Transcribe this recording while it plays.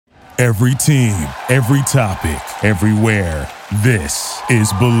Every team, every topic, everywhere. This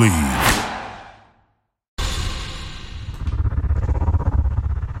is Believe.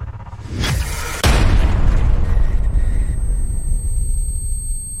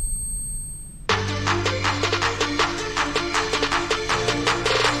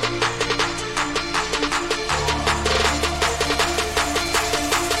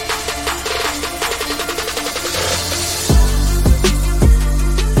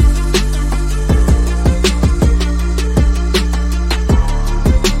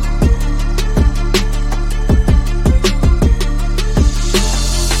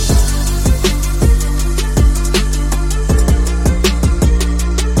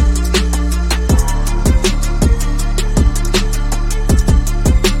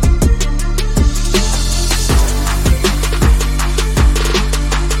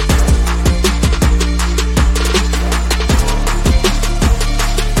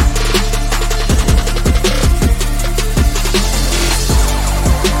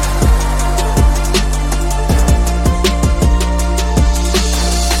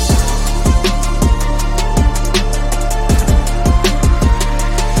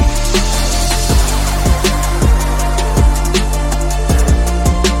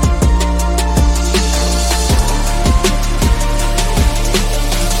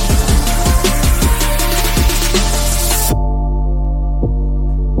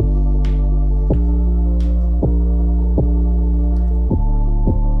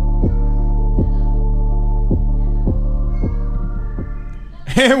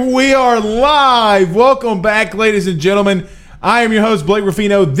 And we are live. Welcome back, ladies and gentlemen. I am your host, Blake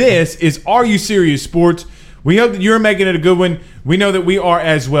Ruffino. This is Are You Serious Sports. We hope that you're making it a good one. We know that we are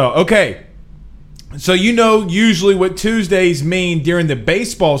as well. Okay, so you know usually what Tuesdays mean during the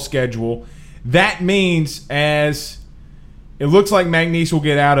baseball schedule. That means as it looks like McNeese will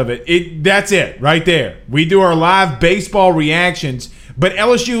get out of it. That's it right there. We do our live baseball reactions. But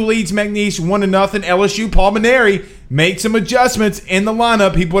LSU leads McNeese 1-0. LSU, Paul Mainieri made some adjustments in the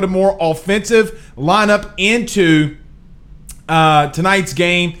lineup. He put a more offensive lineup into tonight's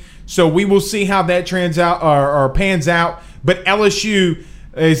game. So we will see how that pans out. But LSU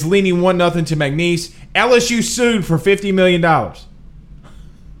is leading 1-0 to McNeese. LSU sued for $50 million.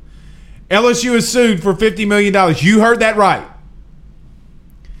 LSU is sued for $50 million. You heard that right.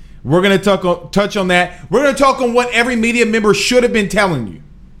 We're going to touch on that. We're going to talk on what every media member should have been telling you.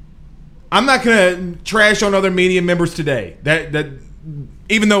 I'm not going to trash on other media members today. That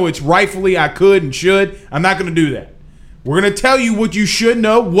even though it's rightfully I could and should, I'm not going to do that. We're going to tell you what you should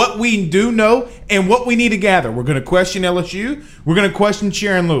know, what we do know, and what we need to gather. We're going to question LSU. We're going to question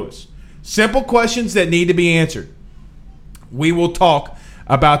Sharon Lewis. Simple questions that need to be answered. We will talk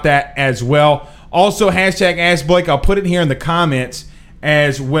about that as well. Also, hashtag Ask Blake. I'll put it here in the comments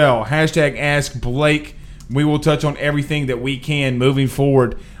as well. Hashtag Ask Blake. We will touch on everything that we can moving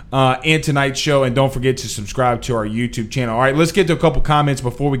forward in tonight's show. And don't forget to subscribe to our YouTube channel. All right, let's get to a couple comments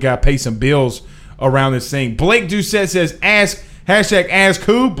before we got to pay some bills around this thing. Blake Doucette says, hashtag Ask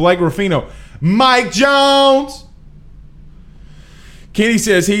who? Blake Ruffino. Mike Jones. Kenny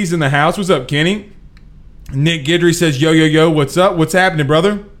says he's in the house. What's up, Kenny? Nick Guidry says, yo, what's up? What's happening,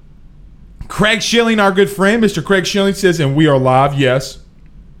 brother? Craig Schilling, our good friend, Mr. Craig Schilling says, and we are live. Yes,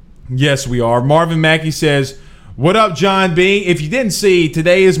 we are. Marvin Mackey says, what up, John B? If you didn't see,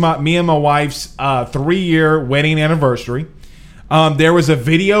 today is me and my wife's 3-year wedding anniversary. There was a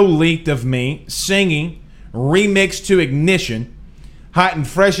video leaked of me singing, remixed to Ignition, hot and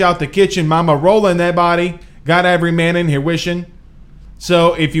fresh out the kitchen, mama rolling that body, got every man in here wishing.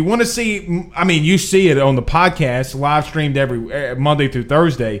 So if you want to see, you see it on the podcast, live streamed every Monday through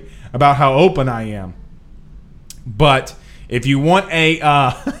Thursday, about how open I am. But if you want a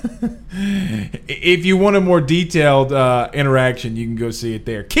more detailed interaction, you can go see it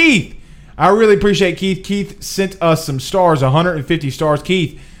there. Keith, I really appreciate Keith. Keith sent us some stars, 150 stars.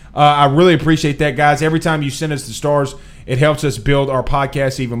 Keith, I really appreciate that, guys. Every time you send us the stars, it helps us build our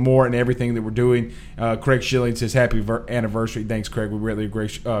podcast even more and everything that we're doing. Craig Schilling says, happy anniversary. Thanks, Craig. We really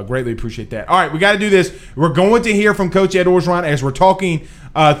greatly appreciate that. All right, we got to do this. We're going to hear from Coach Ed Orgeron as we're talking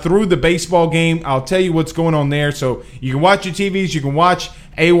through the baseball game. I'll tell you what's going on there. So you can watch your TVs. You can watch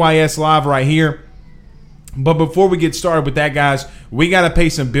AYS Live right here. But before we get started with that, guys, we got to pay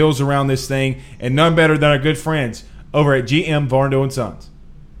some bills around this thing. And none better than our good friends over at GM Varndo & Sons.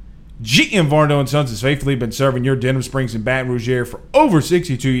 GM Varndo & Sons has faithfully been serving your Denham Springs and Baton Rouge area for over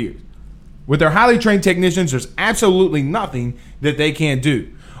 62 years. With their highly trained technicians, there's absolutely nothing that they can't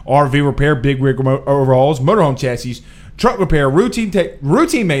do. RV repair, big rig overhauls, motorhome chassis, truck repair, routine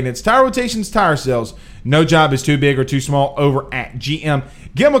maintenance, tire rotations, tire sales. No job is too big or too small over at GM.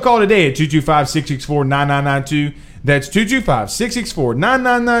 Give them a call today at 225-664-9992. That's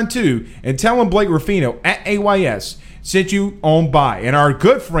 225-664-9992. And tell them Blake Ruffino at AYS sent you on by. And our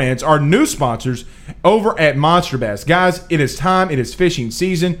good friends, our new sponsors over at Monster Bass. Guys, it is time. It is fishing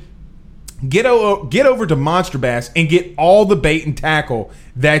season. Get over to Monster Bass and get all the bait and tackle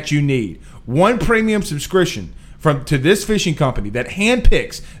that you need. One premium subscription to this fishing company that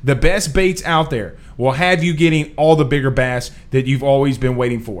handpicks the best baits out there will have you getting all the bigger bass that you've always been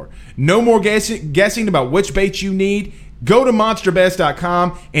waiting for. No more guessing about which bait you need. Go to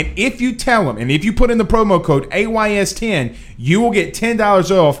monsterbass.com, and if you tell them, and if you put in the promo code AYS10, you will get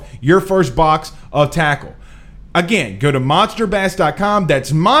 $10 off your first box of tackle. Again, go to monsterbass.com.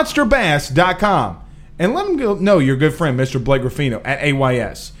 That's monsterbass.com. And let them know your good friend, Mr. Blake Ruffino at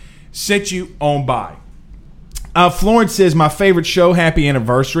AYS, sent you on by. Florence says, my favorite show, happy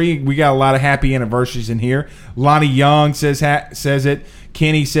anniversary. We got a lot of happy anniversaries in here. Lonnie Young says it.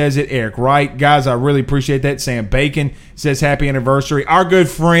 Kenny says it. Eric Wright. Guys, I really appreciate that. Sam Bacon says happy anniversary. Our good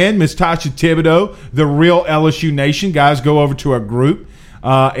friend, Miss Tasha Thibodeau, the real LSU Nation. Guys, go over to our group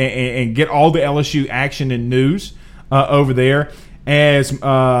and get all the LSU action and news over there. As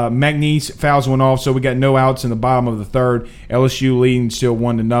McNeese fouls one off, so we got no outs in the bottom of the third. LSU leading still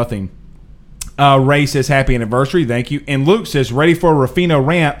 1-0. Ray says happy anniversary, thank you. And Luke says ready for a Ruffino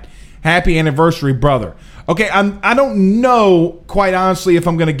rant. Happy anniversary, brother. Okay, I don't know, quite honestly, if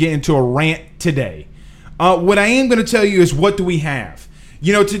I'm going to get into a rant today. What I am going to tell you is what do we have.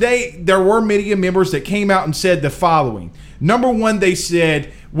 You know, today there were media members that came out and said the following. Number one, they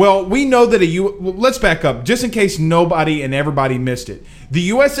said, well, we know that let's back up, just in case nobody and everybody missed it. The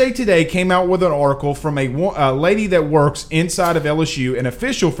USA Today came out with an article from a lady that works inside of LSU, an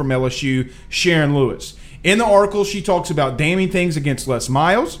official from LSU, Sharon Lewis. In the article, she talks about damning things against Les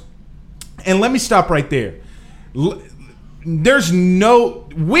Miles. And let me stop right there. We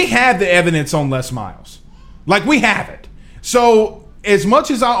have the evidence on Les Miles. Like, we have it. So, as much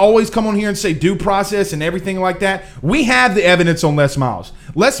as I always come on here and say due process and everything like that, we have the evidence on Les Miles.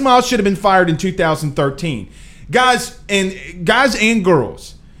 Les Miles should have been fired in 2013. Guys and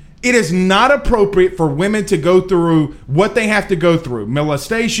girls, it is not appropriate for women to go through what they have to go through.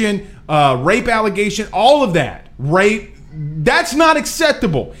 Molestation, rape allegation, all of that. Rape, that's not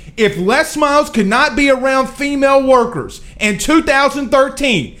acceptable. If Les Miles could not be around female workers in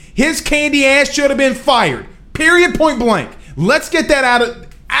 2013, his candy ass should have been fired. Period, point blank. Let's get that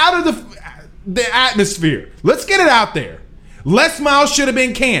out of the atmosphere. Let's get it out there. Les Miles should have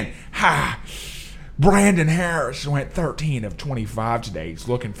been canned. Brandon Harris went 13 of 25 today. He's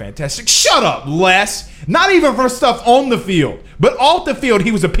looking fantastic. Shut up, Les. Not even for stuff on the field, but off the field,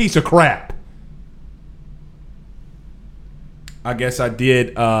 he was a piece of crap. I guess I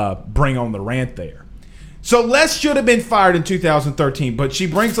did bring on the rant there. So Les should have been fired in 2013, but she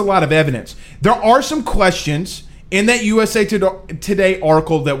brings a lot of evidence. There are some questions in that USA Today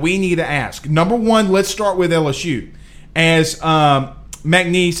article that we need to ask. Number one, let's start with LSU. As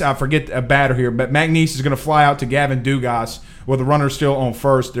McNeese, I forget a batter here, but McNeese is going to fly out to Gavin Dugas with the runner still on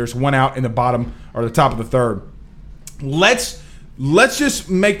first. There's one out in the bottom or the top of the third. Let's just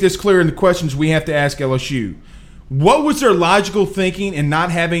make this clear in the questions we have to ask LSU. What was their logical thinking in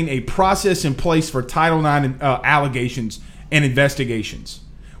not having a process in place for Title IX allegations and investigations?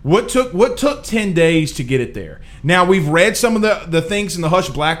 What took 10 days to get it there? Now, we've read some of the things in the Hush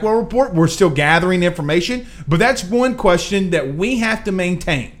Blackwell report. We're still gathering information, but that's one question that we have to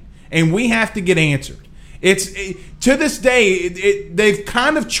maintain and we have to get answered. To this day, they've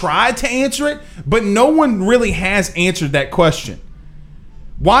kind of tried to answer it, but no one really has answered that question.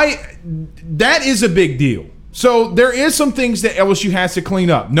 Why? That is a big deal. So there is some things that LSU has to clean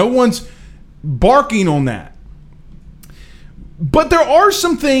up. No one's barking on that. But there are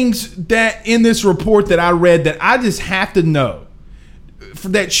some things that in this report that I read that I just have to know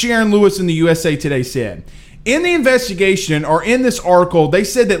that Sharon Lewis in the USA Today said. In the investigation or in this article, they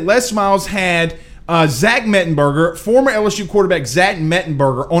said that Les Miles had Zach Mettenberger, former LSU quarterback Zach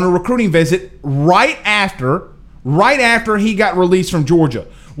Mettenberger, on a recruiting visit right after he got released from Georgia.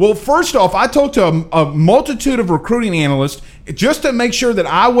 Well, first off, I talked to a multitude of recruiting analysts just to make sure that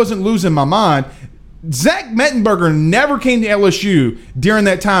I wasn't losing my mind. Zach Mettenberger never came to LSU during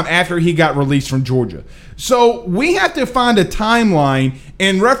that time after he got released from Georgia. So we have to find a timeline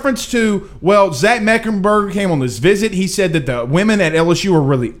in reference to, well, Zach Mettenberger came on this visit. He said that the women at LSU were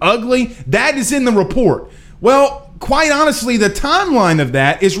really ugly. That is in the report. Well, quite honestly, the timeline of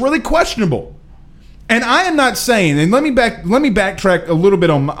that is really questionable. And I am not saying, and let me backtrack a little bit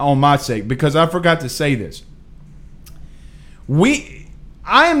on my sake because I forgot to say this.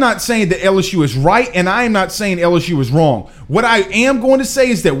 I am not saying that LSU is right, and I am not saying LSU is wrong. What I am going to say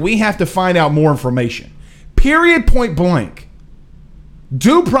is that we have to find out more information. Period, point blank.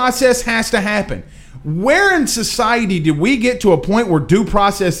 Due process has to happen. Where in society did we get to a point where due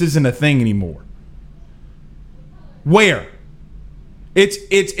process isn't a thing anymore? Where?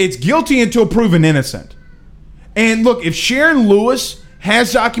 It's guilty until proven innocent. And look, if Sharon Lewis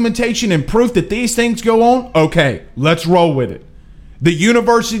has documentation and proof that these things go on, okay, let's roll with it. The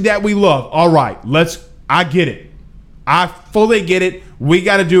university that we love, all right, I get it. I fully get it. We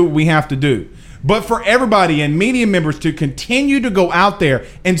got to do what we have to do. But for everybody and media members to continue to go out there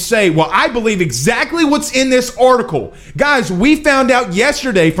and say, well, I believe exactly what's in this article. Guys, we found out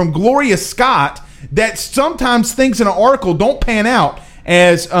yesterday from Gloria Scott that sometimes things in an article don't pan out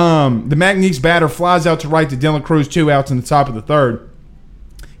as the Magnies batter flies out to right to Dylan Cruz, 2 outs in the top of the third.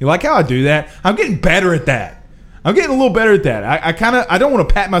 You like how I do that? I'm getting better at that. I'm getting a little better at that. I don't want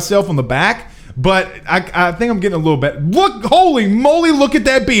to pat myself on the back, but I think I'm getting a little better. Look, holy moly, look at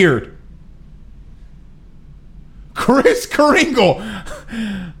that beard. Chris Kringle.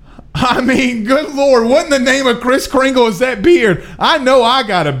 I mean, good Lord, what in the name of Chris Kringle is that beard? I know I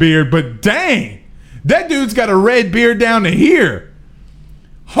got a beard, but dang, that dude's got a red beard down to here.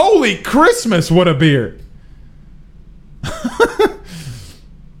 Holy Christmas, what a beard.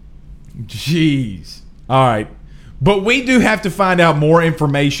 Jeez. All right. But we do have to find out more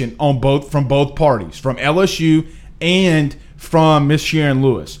information from both parties, from LSU and from Miss Sharon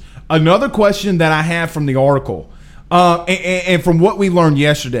Lewis. Another question that I have from the article, and from what we learned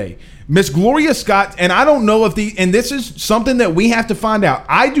yesterday, Miss Gloria Scott, and I don't know if and this is something that we have to find out.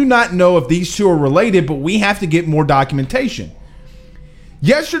 I do not know if these two are related, but we have to get more documentation.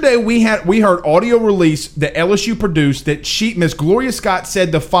 Yesterday, we heard audio release that LSU produced that Miss Gloria Scott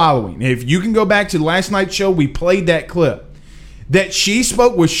said the following. If you can go back to last night's show, we played that clip. That she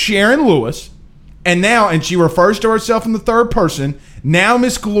spoke with Sharon Lewis, and she refers to herself in the third person. Now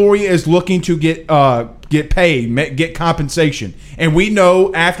Miss Gloria is looking to get paid, get compensation. And we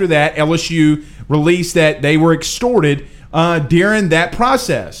know after that, LSU released that they were extorted during that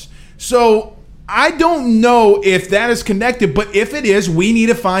process. So I don't know if that is connected, but if it is, we need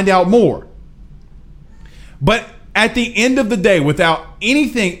to find out more. But at the end of the day, without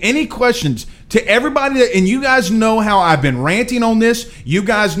any questions, to everybody, and you guys know how I've been ranting on this. You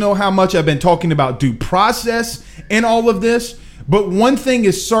guys know how much I've been talking about due process and all of this. But one thing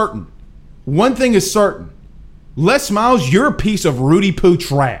is certain. Les Miles, you're a piece of Rudy Poo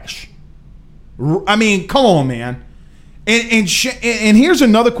trash. I mean, come on, man. And here's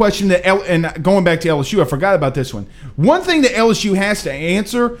another question and going back to LSU, I forgot about this one. One thing that LSU has to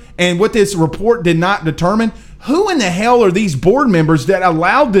answer, and what this report did not determine, who in the hell are these board members that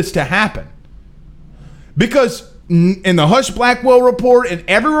allowed this to happen? Because in the Hush Blackwell report and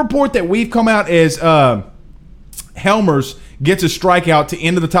every report that we've come out as Helmers gets a strikeout to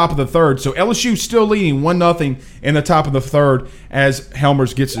end of the top of the third. So LSU still leading 1-0 in the top of the third as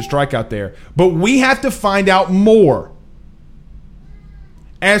Helmers gets a strikeout there. But we have to find out more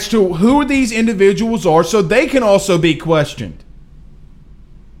as to who these individuals are so they can also be questioned.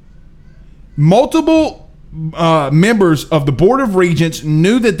 Multiple members of the Board of Regents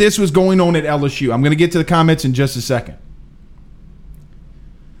knew that this was going on at LSU. I'm going to get to the comments in just a second.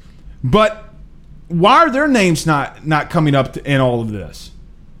 But why are their names not coming up in all of this?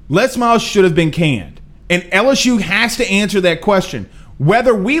 Les Miles should have been canned. And LSU has to answer that question.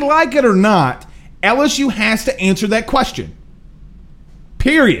 Whether we like it or not, LSU has to answer that question.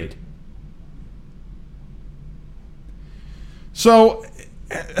 Period. So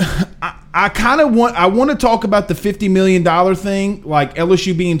I want to talk about the $50 million thing, like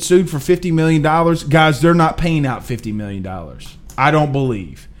LSU being sued for $50 million. Guys, they're not paying out $50 million. I don't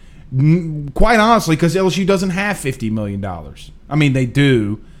believe. Quite honestly, because LSU doesn't have $50 million. I mean, they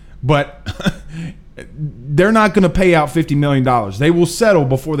do, but they're not going to pay out $50 million. They will settle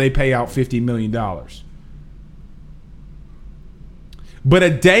before they pay out $50 million. But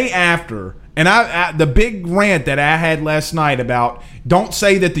a day after, and the big rant that I had last night about don't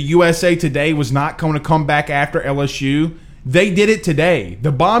say that the USA Today was not going to come back after LSU. They did it today.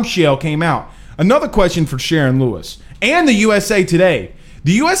 The bombshell came out. Another question for Sharon Lewis and the USA Today.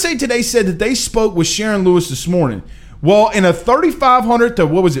 The USA Today said that they spoke with Sharon Lewis this morning. Well, in a 3,500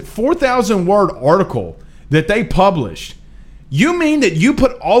 to 4,000 word article that they published, you mean that you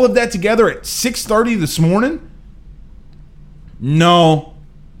put all of that together at 6:30 this morning? No,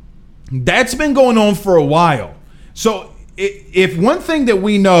 that's been going on for a while. So if one thing that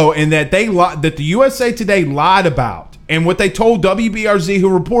we know and that the USA Today lied about, and what they told WBRZ who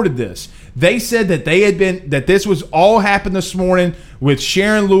reported this, They said that that this was all happened this morning with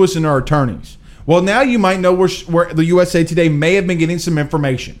Sharon Lewis and her attorneys. Well, now you might know where the USA Today may have been getting some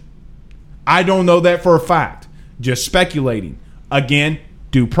information. I don't know that for a fact. Just speculating. Again,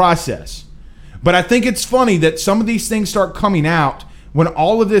 due process. But I think it's funny that some of these things start coming out when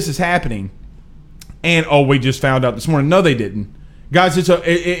all of this is happening. And, we just found out this morning. No, they didn't. Guys,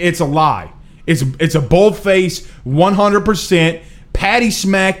 it's a lie. It's a bold-faced, 100%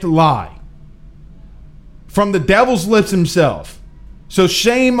 patty-smacked lie. From the devil's lips himself. So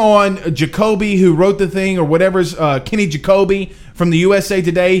shame on Jacoby, who wrote the thing, or whatever's Kenny Jacoby from the USA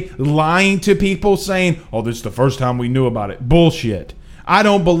Today, lying to people saying, this is the first time we knew about it. Bullshit. I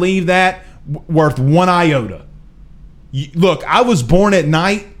don't believe that worth one iota. Look, I was born at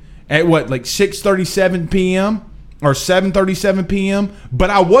night at 6:37 p.m. or 7:37 p.m., but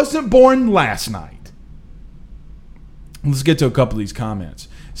I wasn't born last night. Let's get to a couple of these comments.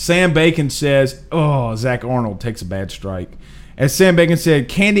 Sam Bacon says, Zach Arnold takes a bad strike. As Sam Bacon said,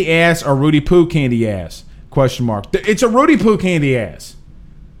 candy ass or Rudy Poo candy ass? Question mark. It's a Rudy Poo candy ass.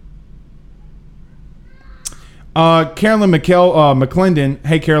 Carolyn McClendon.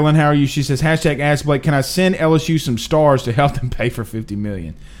 Hey, Carolyn, how are you? She says, #Ask Blake, can I send LSU some stars to help them pay for $50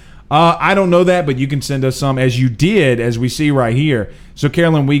 million? I don't know that, but you can send us some, as you did, as we see right here. So,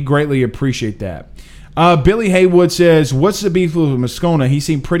 Carolyn, we greatly appreciate that. Billy Haywood says, what's the beef with Moscona? He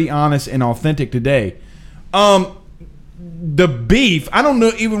seemed pretty honest and authentic today. The beef, I don't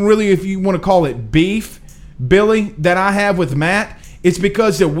know even really if you want to call it beef, Billy, that I have with Matt. It's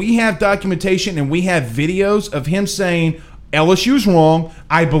because that we have documentation and we have videos of him saying LSU's wrong.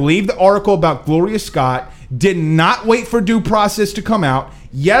 I believe the article about Gloria Scott, did not wait for due process to come out.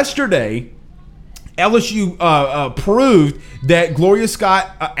 Yesterday, LSU proved that Gloria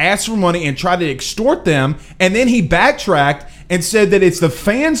Scott asked for money and tried to extort them, and then he backtracked and said that it's the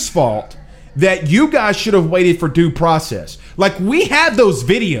fans' fault, that you guys should have waited for due process. Like, we have those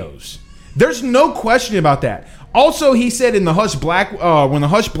videos. There's no question about that. Also, he said in the when the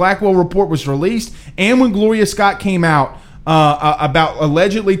Hush Blackwell report was released, and when Gloria Scott came out about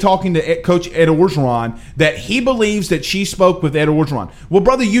allegedly talking to Coach Ed Orgeron, that he believes that she spoke with Ed Orgeron. Well,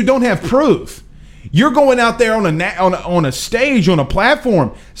 brother, you don't have proof. You're going out there on a stage, on a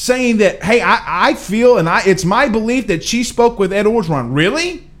platform, saying that, hey, I feel and it's my belief that she spoke with Ed Orgeron.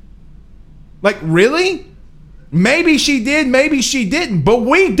 Really? Like, really? Maybe she did, maybe she didn't, but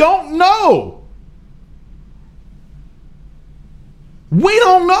we don't know. We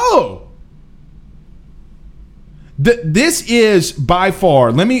don't know. This is by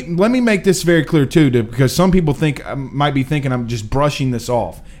far, let me make this very clear too, because some people might be thinking I'm just brushing this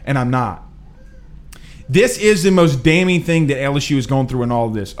off, and I'm not. This is the most damning thing that LSU is going through in all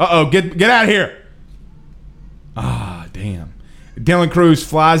of this. Get out of here. Damn. Dylan Cruz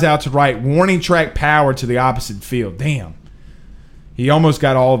flies out to right, warning track power to the opposite field. Damn. He almost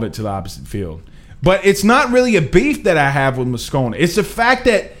got all of it to the opposite field. But it's not really a beef that I have with Moscona. It's the fact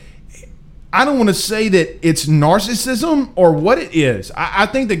that I don't want to say that it's narcissism or what it is. I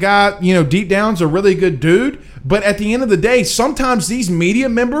think the guy, deep down is a really good dude. But at the end of the day, sometimes these media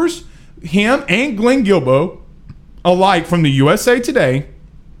members, him and Glenn Guilbeau, alike from the USA Today,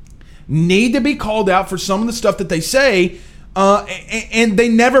 need to be called out for some of the stuff that they say, and they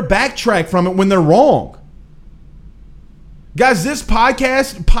never backtrack from it when they're wrong. Guys, this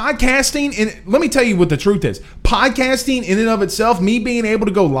podcasting, and let me tell you what the truth is. Podcasting in and of itself, me being able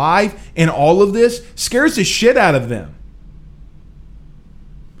to go live and all of this, scares the shit out of them.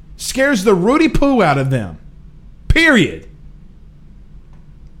 Scares the Rudy Poo out of them. Period.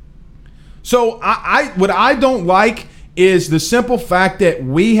 So what I don't like is the simple fact that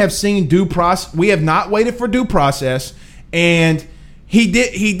we have seen we have not waited for due process, and he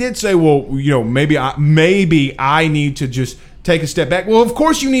did say, well, maybe I need to just take a step back. Well, of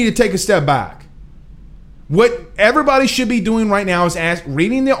course you need to take a step back. What everybody should be doing right now is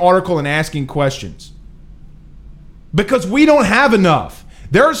reading the article and asking questions, because we don't have enough.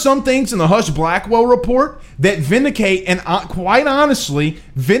 There are some things in the Hush Blackwell report that vindicate, and quite honestly,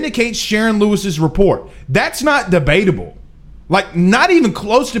 vindicates Sharon Lewis's report. That's not debatable. Like, not even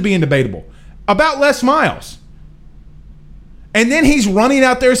close to being debatable. About Les Miles. And then he's running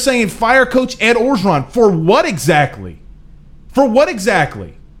out there saying, fire Coach Ed Orgeron. For what exactly? For what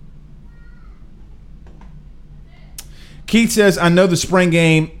exactly? Keith says, I know the spring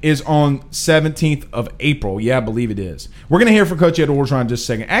game is on 17th of April. Yeah, I believe it is. We're going to hear from Coach Ed Orgeron in just a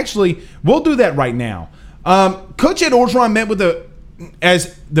second. Actually, we'll do that right now. Coach Ed Orgeron met with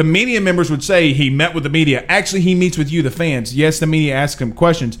as the media members would say, he met with the media. Actually, he meets with you, the fans. Yes, the media asks him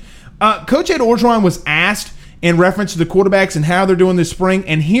questions. Coach Ed Orgeron was asked in reference to the quarterbacks and how they're doing this spring.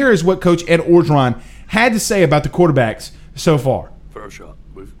 And here is what Coach Ed Orgeron had to say about the quarterbacks so far. Fair shot.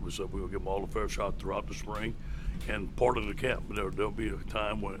 We said we will give them all a fair shot throughout the spring and part of the camp. There'll be a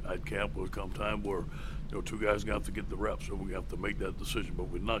time when at camp will come time where two guys have to get the reps, and we have to make that decision. But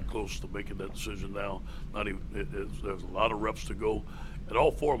we're not close to making that decision now. Not even. There's a lot of reps to go, and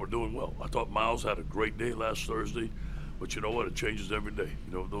all four of them are doing well. I thought Miles had a great day last Thursday, but you know what? It changes every day.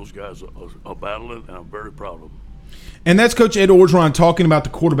 Those guys are battling, and I'm very proud of them. And that's Coach Ed Orgeron talking about the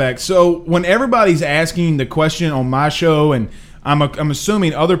quarterback. So when everybody's asking the question on my show, and I'm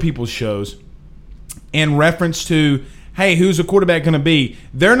assuming other people's shows, in reference to, hey, who's the quarterback going to be?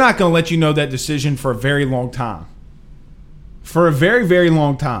 They're not going to let you know that decision for a very long time. For a very, very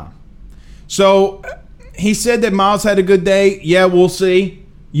long time. So he said that Miles had a good day. Yeah, we'll see.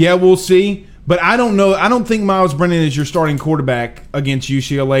 But I don't know. I don't think Miles Brennan is your starting quarterback against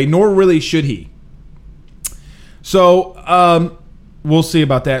UCLA, nor really should he. So we'll see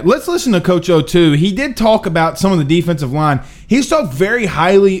about that. Let's listen to Coach O, too. He did talk about some of the defensive line. He's talked very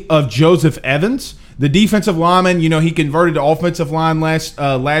highly of Joseph Evans, the defensive lineman. He converted to offensive line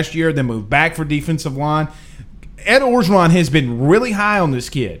last year, then moved back for defensive line. Ed Orgeron has been really high on this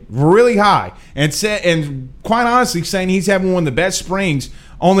kid, really high, and quite honestly saying he's having one of the best springs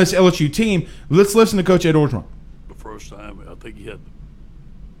on this LSU team. Let's listen to Coach Ed Orgeron. The first time, I think he had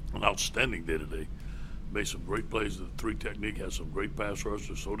an outstanding day today. Made some great plays. The three technique had some great pass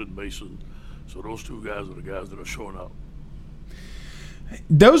rushers. So did Mason. So those two guys are the guys that are showing up.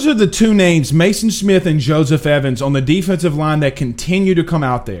 Those are the two names, Mason Smith and Joseph Evans, on the defensive line that continue to come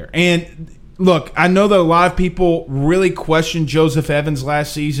out there. And look, I know that a lot of people really questioned Joseph Evans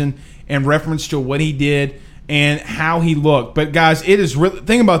last season in reference to what he did and how he looked. But guys,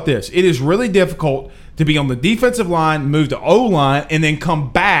 think about this. It is really difficult to be on the defensive line, move to O-line, and then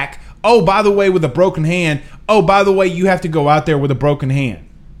come back. Oh, by the way, with a broken hand. Oh, by the way, you have to go out there with a broken hand.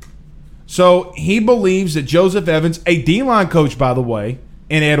 So he believes that Joseph Evans, a D-line coach, by the way,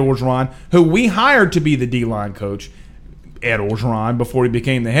 and Ed Orgeron, who we hired to be the D-line coach, Ed Orgeron, before he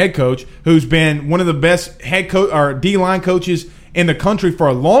became the head coach, who's been one of the best head coach or D-line coaches in the country for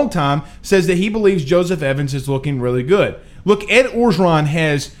a long time, says that he believes Joseph Evans is looking really good. Look, Ed Orgeron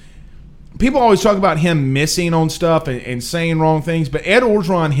has – people always talk about him missing on stuff and saying wrong things, but Ed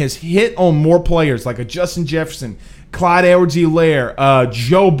Orgeron has hit on more players like a Justin Jefferson, Clyde Edwards-Helaire,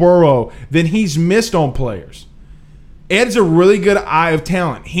 Joe Burrow than he's missed on players. Ed's a really good eye of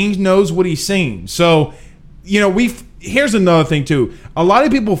talent. He knows what he's seen. So, here's another thing too. A lot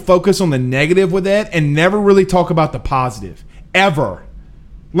of people focus on the negative with Ed and never really talk about the positive. Ever.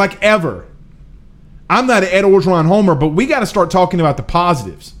 Like ever. I'm not an Ed Orgeron homer, but we got to start talking about the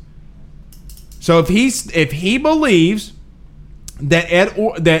positives. So if he believes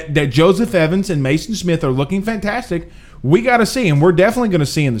that Joseph Evans and Mason Smith are looking fantastic, we got to see, and we're definitely going to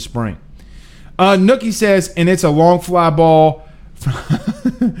see in the spring. Nookie says, and it's a long fly ball.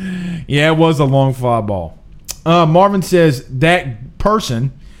 Yeah, it was a long fly ball. Marvin says that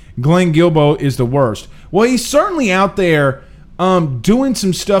person, Glenn Guilbeau, is the worst. Well, he's certainly out there doing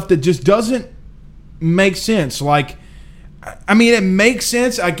some stuff that just doesn't make sense. Like, I mean, it makes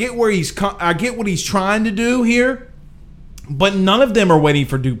sense. I get what he's trying to do here, but none of them are waiting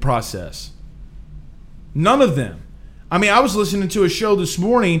for due process. None of them. I mean, I was listening to a show this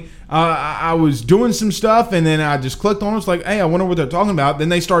morning. I was doing some stuff, and then I just clicked on it. It's like, hey, I wonder what they're talking about. Then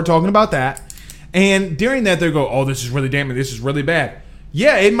they start talking about that. And during that, they go, oh, this is really damning. This is really bad.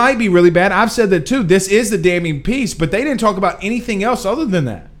 Yeah, it might be really bad. I've said that too. This is the damning piece, but they didn't talk about anything else other than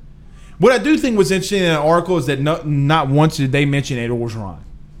that. What I do think was interesting in that article is that not once did they mention Ed Orgeron.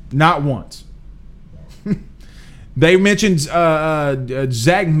 Not once. They mentioned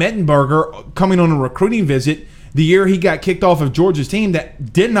Zach Mettenberger coming on a recruiting visit the year he got kicked off of Georgia's team.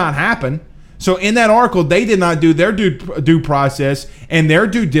 That did not happen. So in that article, they did not do their due process and their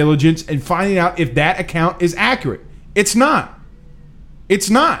due diligence in finding out if that account is accurate. It's not. It's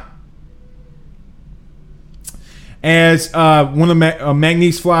not. As one of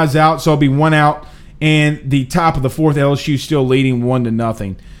Magnese flies out, so it'll be one out, and the top of the fourth, LSU still leading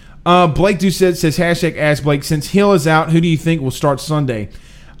 1-0. Blake Doucette says, hashtag Ask Blake, since Hill is out, who do you think will start Sunday?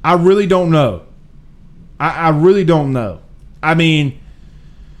 I really don't know. I really don't know. I mean,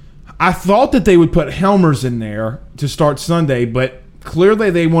 I thought that they would put Helmers in there to start Sunday, but clearly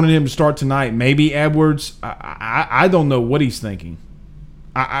they wanted him to start tonight. Maybe Edwards. I don't know what he's thinking.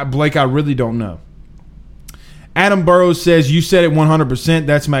 Blake, I really don't know. Adam Burrows says, you said it 100%.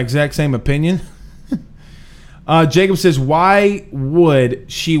 That's my exact same opinion. Jacob says, why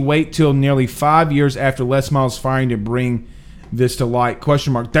would she wait till nearly 5 years after Les Miles' firing to bring this to light? ?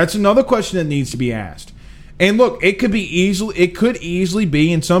 That's another question that needs to be asked. And look, it could easily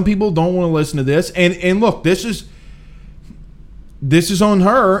be, and some people don't want to listen to this. And look, this is on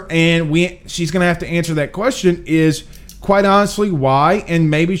her, and she's going to have to answer that question. Is quite honestly why, and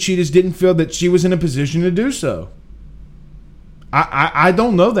maybe she just didn't feel that she was in a position to do so. I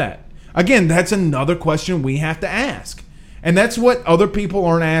don't know that. Again, that's another question we have to ask, and that's what other people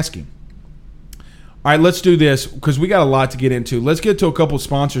aren't asking. All right, let's do this because we got a lot to get into. Let's get to a couple of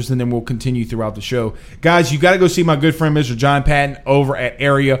sponsors, and then we'll continue throughout the show. Guys, you got to go see my good friend, Mr. John Patton, over at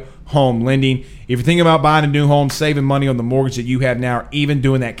Area Home Lending. If you're thinking about buying a new home, saving money on the mortgage that you have now, or even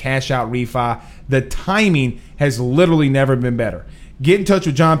doing that cash-out refi, the timing has literally never been better. Get in touch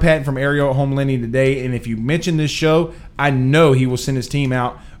with John Patton from Area Home Lending today, and if you mention this show, I know he will send his team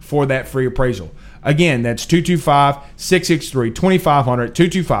out for that free appraisal. Again, that's 225-663-2500,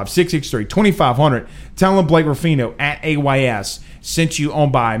 225-663-2500. Tell them Blake Ruffino at AYS sent you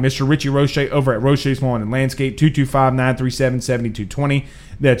on by Mr. Richie Roche over at Roche's Lawn and Landscape, 225-937-7220.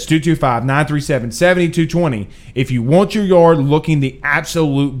 That's 225-937-7220. If you want your yard looking the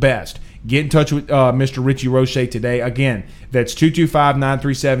absolute best, get in touch with Mr. Richie Roche today. Again, that's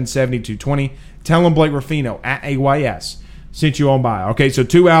 225-937-7220. Tell them Blake Ruffino at AYS sent you on by. Okay, so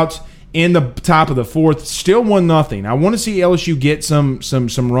 2 outs in the top of the 4th, still 1-0. I want to see LSU get some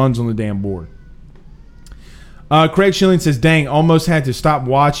runs on the damn board. Craig Schilling says, "Dang, almost had to stop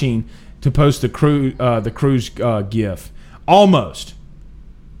watching to post the Cruz gif. Almost.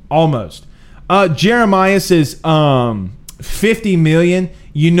 Jeremiah says, 50 million.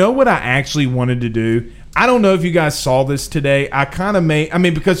 You know what I actually wanted to do? I don't know if you guys saw this today.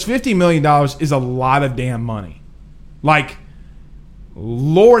 Because $50 million is a lot of damn money. Like,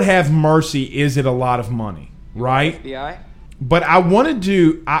 Lord have mercy, is it a lot of money, right? FBI. But I wanted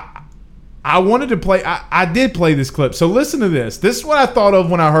to play. I did play this clip. So listen to this. This is what I thought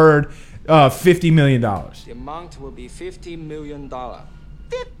of when I heard $50 million. The amount will be $50 million. $50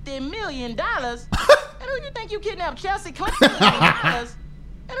 million? And who do you think you kidnapped Chelsea Clinton? And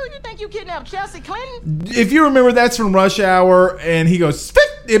who do you think you kidnapped Chelsea Clinton? If you remember, that's from Rush Hour, and he goes,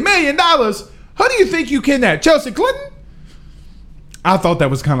 $50 million? Who do you think you kidnapped? Chelsea Clinton? I thought that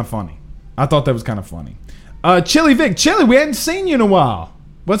was kind of funny. Chili Vic. Chili, we hadn't seen you in a while.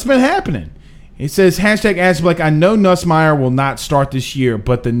 What's been happening? He says, hashtag Ask Blake, I know Nussmeier will not start this year,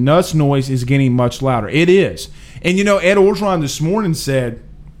 but the Nuss noise is getting much louder. It is. And, Ed Orgeron this morning said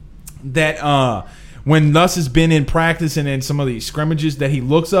that when Nuss has been in practice and in some of these scrimmages, that he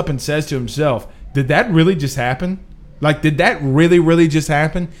looks up and says to himself, did that really just happen? Like, did that really, really just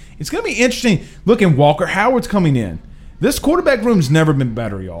happen? It's going to be interesting. Look, and Walker Howard's coming in. This quarterback room's never been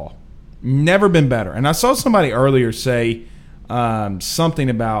better, y'all. Never been better. And I saw somebody earlier say something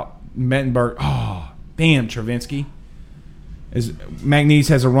about Mettenberg. Oh, damn, Travinsky. As McNeese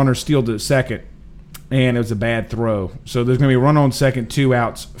has a runner steal to second, and it was a bad throw. So there's going to be a run on second, 2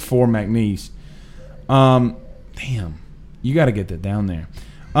 outs for McNeese. Damn, you got to get that down there.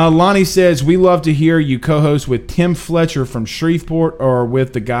 Lonnie says, we love to hear you co-host with Tim Fletcher from Shreveport or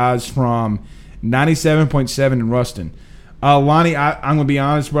with the guys from 97.7 in Ruston. Lonnie, I'm going to be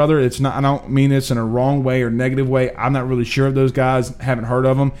honest, brother. It's not. I don't mean this in a wrong way or negative way. I'm not really sure of those guys. Haven't heard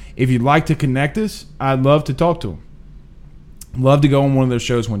of them. If you'd like to connect us, I'd love to talk to them. Love to go on one of their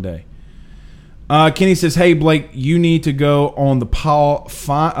shows one day. Kenny says, hey, Blake, you need to go on the Paul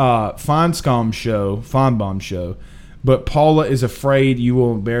Feinbaum show, but Paula is afraid you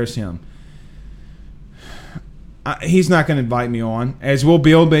will embarrass him. He's not going to invite me on. As will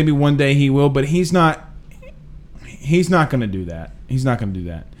Bill, maybe one day he will, but he's not going to do that. He's not going to do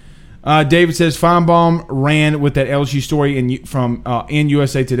that. David says Feinbaum ran with that LSU story in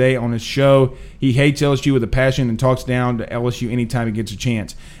USA Today on his show. He hates LSU with a passion and talks down to LSU anytime he gets a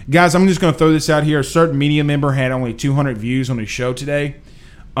chance. Guys, I'm just going to throw this out here. A certain media member had only 200 views on his show today.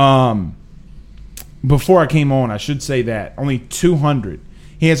 Before I came on, I should say that. Only 200.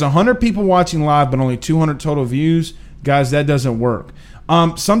 He has 100 people watching live, but only 200 total views. Guys, that doesn't work.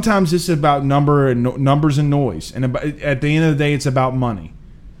 Sometimes this is about numbers and noise. And at the end of the day, it's about money.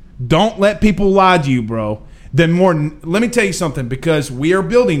 Don't let people lie to you, bro. Let me tell you something, because we are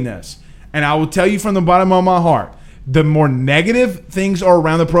building this. And I will tell you from the bottom of my heart, the more negative things are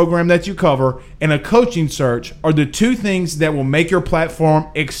around the program that you cover and a coaching search are the two things that will make your platform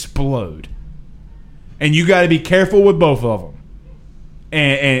explode. And you got to be careful with both of them.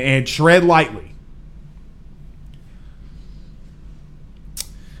 And tread lightly.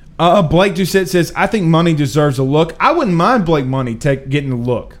 Blake Doucette says, I think Money deserves a look. I wouldn't mind Blake Money getting a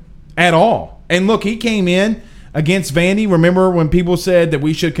look at all. And look, he came in against Vandy. Remember when people said that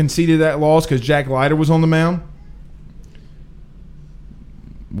we should concede that loss because Jack Leiter was on the mound?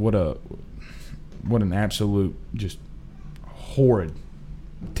 What What an absolute just horrid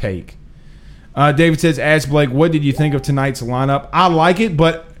take. David says, ask Blake, what did you think of tonight's lineup? I like it,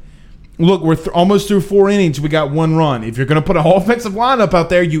 but look, we're almost through 4 innings. We got 1 run. If you're going to put an offensive lineup out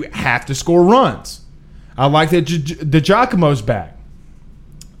there, you have to score runs. I like that DiGiacomo's back.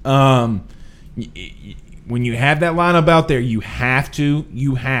 When you have that lineup out there, you have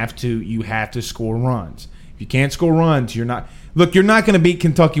to score runs. If you can't score runs, you're not. Look, you're not going to beat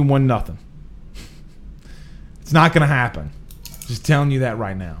Kentucky 1-0. It's not going to happen. Just telling you that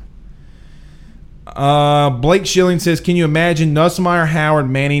right now. Blake Schilling says, can you imagine Nussmeier, Howard,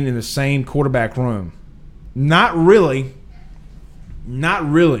 Manning in the same quarterback room? Not really. Not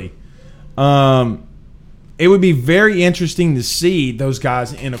really. It would be very interesting to see those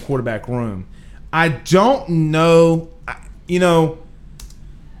guys in a quarterback room. I don't know.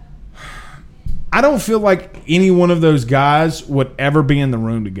 I don't feel like any one of those guys would ever be in the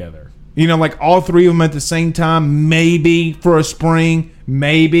room together. Like all 3 of them at the same time, maybe for a spring,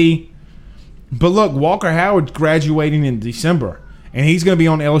 maybe. But look, Walker Howard's graduating in December, and he's going to be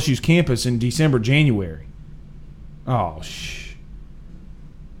on LSU's campus in December, January. Oh,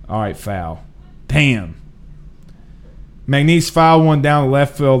 all right, foul. Damn. McNeese fouled one down the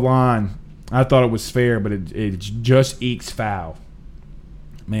left field line. I thought it was fair, but it just ekes foul.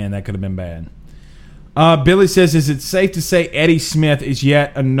 Man, that could have been bad. Billy says, is it safe to say Eddie Smith is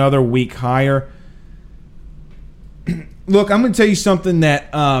yet another week higher? Look, I'm going to tell you something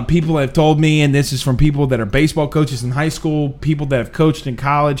that people have told me, and this is from people that are baseball coaches in high school, people that have coached in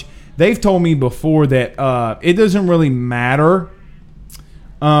college. They've told me before that it doesn't really matter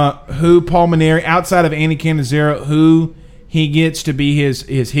who Paul Mainieri, outside of Andy Cannizaro, who he gets to be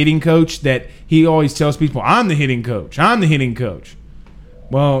his hitting coach, that he always tells people, I'm the hitting coach. I'm the hitting coach.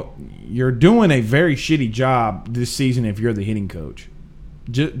 Well, you're doing a very shitty job this season if you're the hitting coach.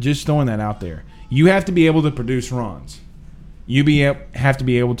 Just throwing that out there. You have to be able to produce runs. You have to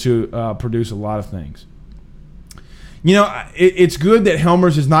be able to produce a lot of things. It's good that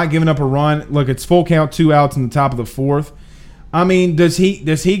Helmers is not giving up a run. Look, it's full count, 2 outs in the top of the 4th. I mean, does he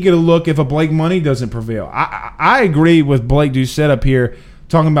get a look if a Blake Money doesn't prevail? I agree with Blake Doucette up here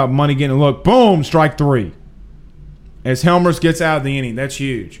talking about Money getting a look. Boom, strike 3. As Helmers gets out of the inning, that's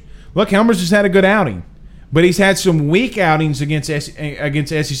huge. Look, Helmers has had a good outing, but he's had some weak outings against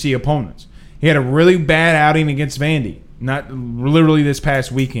SEC opponents. He had a really bad outing against Vandy, not literally this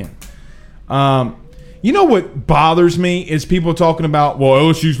past weekend. What bothers me is people talking about, well,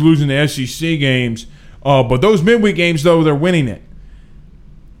 LSU's losing the SEC games, but those midweek games, though, they're winning it.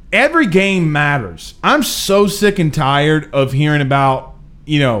 Every game matters. I'm so sick and tired of hearing about,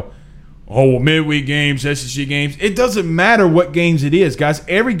 midweek games, SEC games. It doesn't matter what games it is, guys.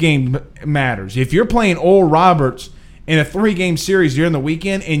 Every game matters. If you're playing Oral Roberts in a 3-game series during the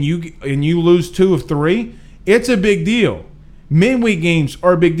weekend and you lose 2 of 3, it's a big deal. Midweek games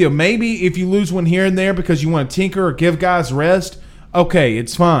are a big deal. Maybe if you lose one here and there because you want to tinker or give guys rest, okay,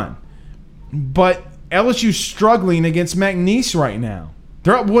 it's fine. But LSU's struggling against McNeese right now.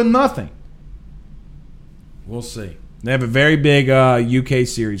 They're up 1-0. We'll see. They have a very big UK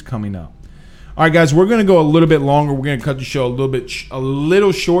series coming up. All right, guys, we're going to go a little bit longer. We're going to cut the show a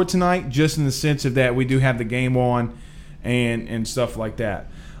little short tonight, just in the sense of that we do have the game on and stuff like that.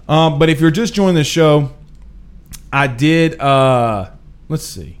 But if you're just joining the show, I did. Let's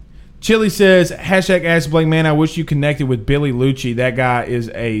see. Chili says, #Ask Blake, man, I wish you connected with Billy Lucci. That guy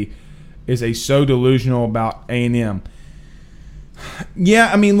is so delusional about A&M.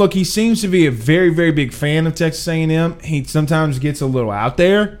 Yeah, I mean, look, he seems to be a very, very big fan of Texas A&M. He sometimes gets a little out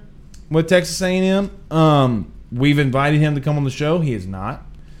there with Texas A&M. We've invited him to come on the show. He is not.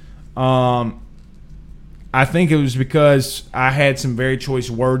 I think it was because I had some very choice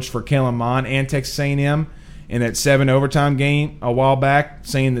words for Kellen Mond and Texas A&M in that 7 overtime game a while back,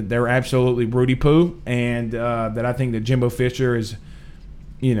 saying that they're absolutely broody poo, and that I think that Jimbo Fisher is,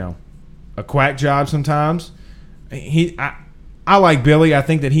 a quack job sometimes. I like Billy. I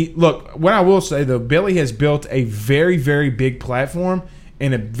think that what I will say, though, Billy has built a very, very big platform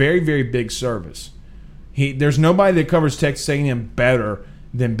and a very, very big service. There's nobody that covers Texas A&M better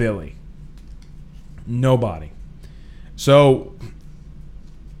than Billy. Nobody. So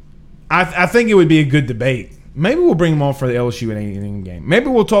I think it would be a good debate. Maybe we'll bring him on for the LSU and A&M game. Maybe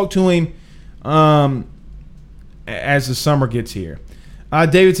we'll talk to him as the summer gets here.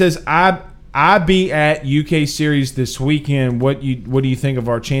 David says, I be at UK series this weekend. What do you think of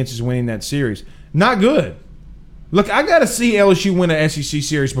our chances of winning that series? Not good. Look, I got to see LSU win an SEC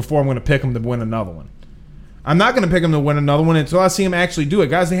series before I'm going to pick them to win another one. I'm not going to pick them to win another one until I see them actually do it.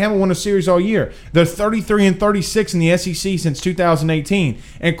 Guys, they haven't won a series all year. They're 33-36 in the SEC since 2018.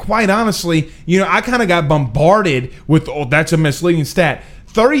 And quite honestly, I kind of got bombarded with, that's a misleading stat.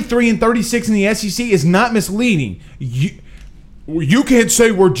 33-36 in the SEC is not misleading. You can't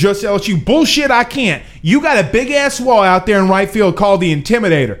say we're just LSU. Bullshit, I can't. You got a big-ass wall out there in right field called the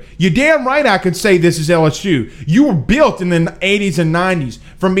Intimidator. You're damn right I could say this is LSU. You were built in the 80s and 90s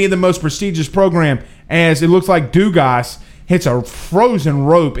from being the most prestigious program, as it looks like Dugas hits a frozen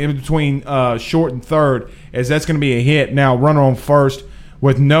rope in between short and third, as that's going to be a hit. Now, runner on first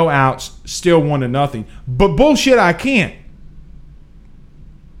with no outs, still 1-0. But bullshit, I can't.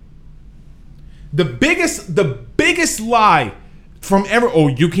 The biggest lie from ever,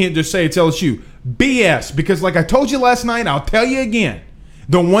 you can't just say it's LSU. BS, because like I told you last night, I'll tell you again.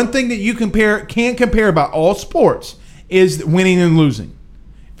 The one thing that you can't compare about all sports is winning and losing.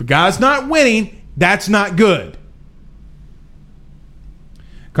 If a guy's not winning, that's not good.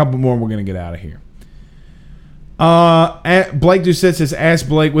 A couple more, we're going to get out of here. Blake Doucette says, ask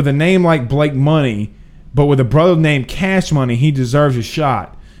Blake, with a name like Blake Money, but with a brother named Cash Money, he deserves a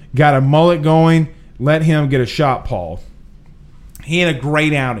shot. Got a mullet going. Let him get a shot, Paul. He had a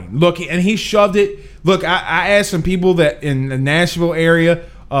great outing. Look, and he shoved it. Look, I asked some people that in the Nashville area,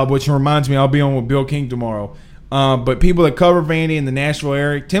 which reminds me, I'll be on with Bill King tomorrow. But people that cover Vandy in the Nashville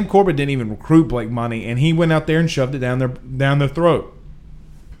area, Tim Corbett didn't even recruit Blake Money, and he went out there and shoved it down their throat.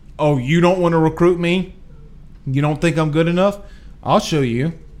 Oh, you don't want to recruit me? You don't think I'm good enough? I'll show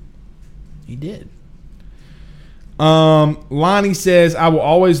you. He did. Lonnie says, I will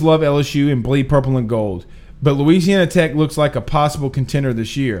always love LSU and bleed purple and gold, but Louisiana Tech looks like a possible contender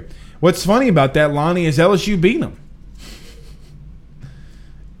this year. What's funny about that, Lonnie, is LSU beat them.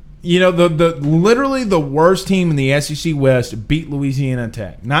 The literally the worst team in the SEC West beat Louisiana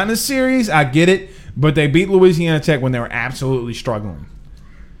Tech. Not in a series, I get it, but they beat Louisiana Tech when they were absolutely struggling.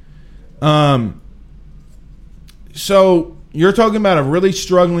 So you're talking about a really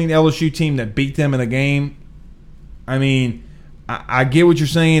struggling LSU team that beat them in a game. I mean, I get what you're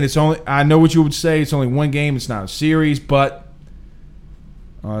saying. I know what you would say. It's only one game. It's not a series, but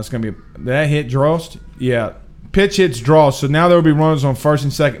it's going to be that hit draws. Yeah, pitch hits draws. So now there will be runners on first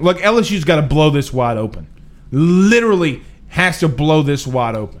and second. Look, LSU's got to blow this wide open. Literally has to blow this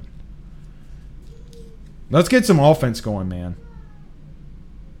wide open. Let's get some offense going, man.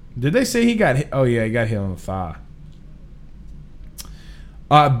 Did they say he got hit? Oh, yeah, he got hit on the thigh.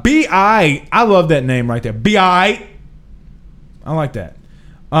 B.I. I love that name right there. B.I. I like that.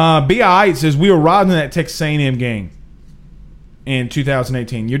 B.I. says, we were robbed in that Texas A&M game in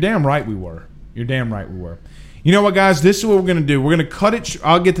 2018. You're damn right we were. You know what, guys? This is what we're going to do. We're going to cut it.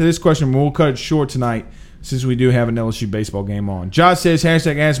 I'll get to this question, but we'll cut it short tonight since we do have an LSU baseball game on. Josh says,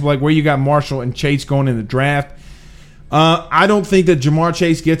 #ask Blake, where you got Marshall and Chase going in the draft? I don't think that Jamar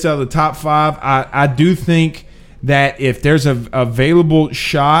Chase gets out of the top 5. I do think that if there's a available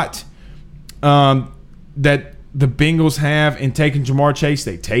shot that the Bengals have in taking Jamar Chase,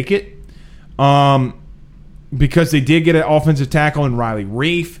 they take it. Because they did get an offensive tackle in Riley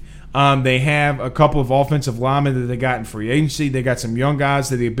Reif. They have a couple of offensive linemen that they got in free agency. They got some young guys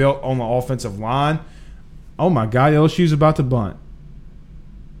that they built on the offensive line. Oh, my God, LSU's about to bunt.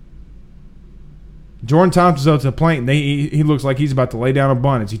 Jordan Thompson's up to the plate, and he looks like he's about to lay down a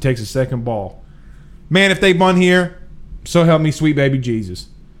bunt as he takes a second ball. Man, if they bunt here, so help me, sweet baby Jesus.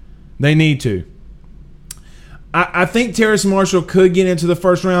 They need to. I think Terrace Marshall could get into the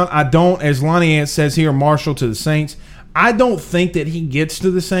first round. I don't, as Lonnie Ant says here, Marshall to the Saints. I don't think that he gets to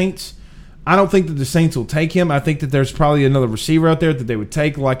the Saints. I don't think that the Saints will take him. I think that there's probably another receiver out there that they would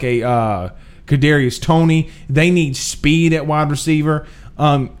take, like a Kadarius Toney. They need speed at wide receiver.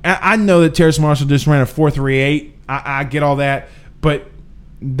 I know that Terrace Marshall just ran a 4.38. I get all that, but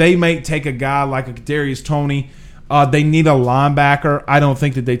they may take a guy like a Kadarius Toney. They need a linebacker. I don't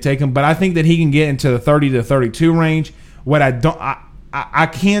think that they take him, but I think that he can get into the 30 to 32 range. What I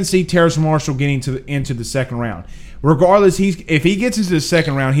can see Terrace Marshall getting into the second round. Regardless, if he gets into the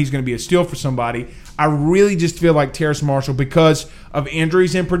second round, he's going to be a steal for somebody. I really just feel like Terrace Marshall, because of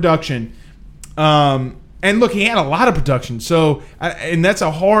injuries and production. And look, he had a lot of production, and that's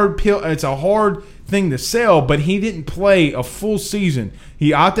a hard pill. It's a hard thing to sell, but he didn't play a full season.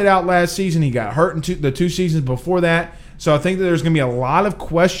 He opted out last season. He got hurt in the 2 seasons before that. So I think that there's going to be a lot of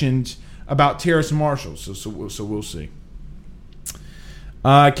questions about Terrace Marshall. So we'll see.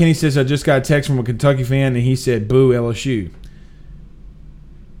 Kenny says, I just got a text from a Kentucky fan, and he said, boo LSU.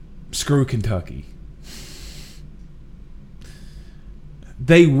 Screw Kentucky.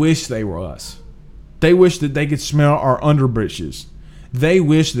 They wish they were us. They wish that they could smell our underbritches. They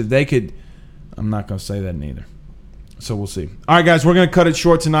wish that they could I'm not going to say that neither. So we'll see. All right, guys, we're going to cut it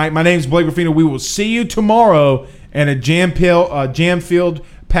short tonight. My name is Blake Ruffino. We will see you tomorrow at a jam-filled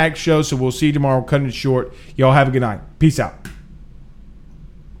packed show. So we'll see you tomorrow. Cutting it short. Y'all have a good night. Peace out.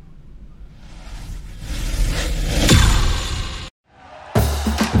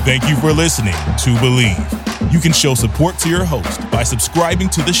 Thank you for listening to Believe. You can show support to your host by subscribing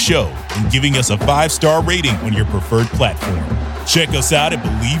to the show and giving us a 5-star rating on your preferred platform. Check us out at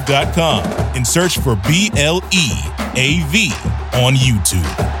Believe.com and search for BLEAV on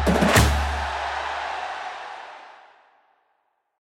YouTube.